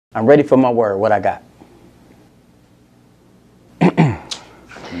I'm ready for my word. What I got?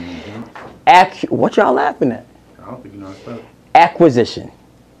 What y'all laughing at? I don't think you know how to spell it. Acquisition.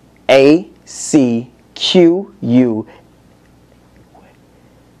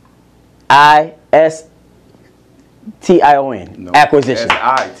 A-C-Q-U-I-S-T-I-O-N. No, Acquisition.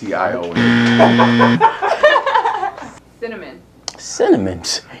 S-I-T-I-O-N. Cinnamon. Cinnamon.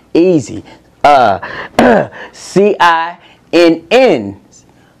 Easy. C-I-N-N-A-M-O-N.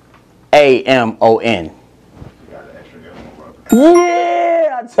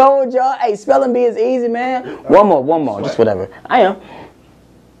 Yeah, I told y'all. Hey, spelling bee is easy, man. One more. Just whatever. I am.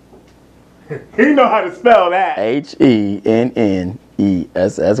 He know how to spell that. H-E-N-N-E-S-S-Y.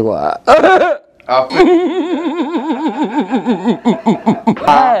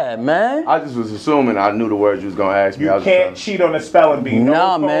 Yeah, man. I just was assuming I knew the words you was gonna ask me. You can't cheat on the spelling bee. No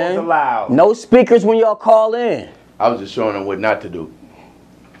Nah, phones man. allowed. No speakers when y'all call in. I was just showing them what not to do.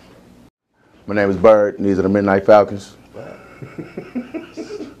 My name is Bird, and these are the Midnight Falcons.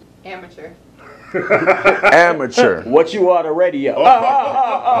 Amateur. Amateur. What you are, the radio.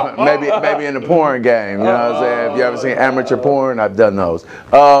 Maybe in the porn game. You know what I'm saying? If you ever seen amateur porn, I've done those.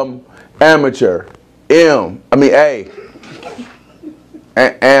 Amateur. A.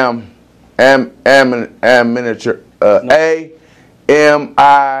 Miniature.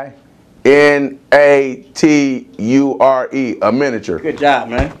 A-M-I-N-A-T-U-R-E. A miniature. Good job,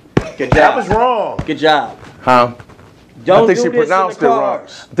 man. Good job. That was wrong. Good job. Huh? Don't I think do she this pronounced in it the wrong.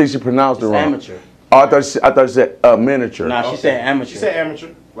 cars. I think she pronounced it It's wrong. amateur. Oh, I thought she said a miniature. Nah, she said amateur. She said amateur.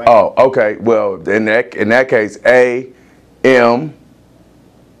 Right. Oh, okay. Well, in that case, A-M-E-T-U-R-E.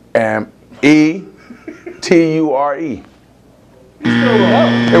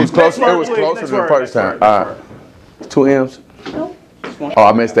 It was close. It was closer than the first time. 2 M's. Nope. Oh,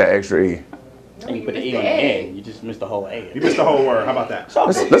 I missed that extra E. And you put the E on the end. You just missed the whole A. You missed the whole word. How about that?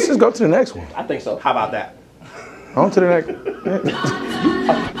 Let's just go to the next one. I think so. How about that? On to the next.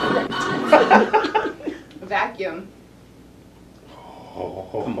 Vacuum.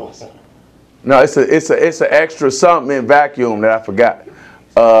 Come on, son. No, it's an extra something in vacuum that I forgot.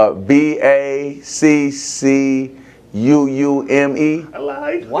 V-A-C-C-U-U-M-E. I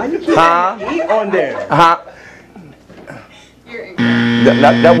lied. Why you keep Huh? E on there? Huh? You're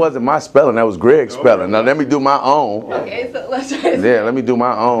incorrect. That wasn't my spelling. That was Greg's spelling. Now let me do my own. Okay, so let's try this. Yeah, let me do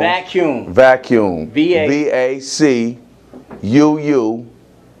my own. Vacuum. Vacuum. V-A- V-A-C-U-U-M-E.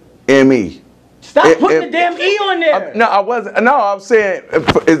 Stop putting the damn E on there. No, I wasn't. No, I'm saying,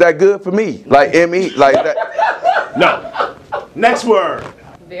 is that good for me? Like M-E, like that. No. Next word.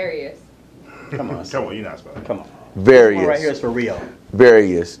 Various. Come on, son. Come on, you're not spelling. Come on. Various. This one right here is for Rio.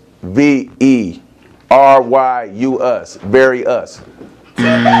 Various. V-E-R-Y-U-S. Very us.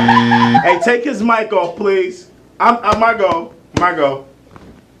 Hey, take his mic off, please. My go. My go.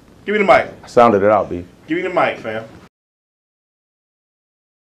 Give me the mic. Sounded it out, B. Give me the mic, fam.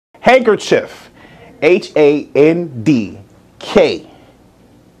 Handkerchief. Handkerchief.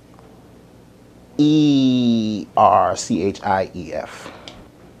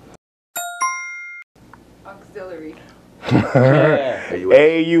 Auxiliary.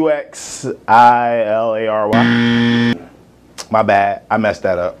 A-U-X-I-L-A-R-Y. My bad. I messed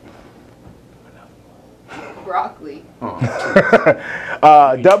that up. Broccoli.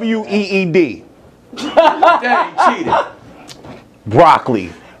 W-E-E-D. Dang, cheated.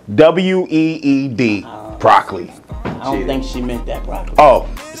 Broccoli. W-E-E-D. Broccoli. I don't think she meant that broccoli. Oh,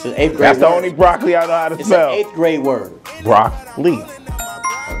 It's an 8th grade that's the word. only broccoli I know how to It's spell. an 8th grade word. Broccoli.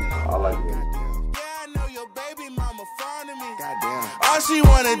 I like it. All she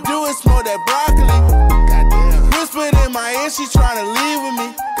wanna do is smoke that broccoli. Goddamn. Whispered in my ear, she tryna leave with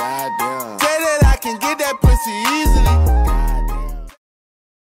me. Goddamn. Say that I can get that pussy easily.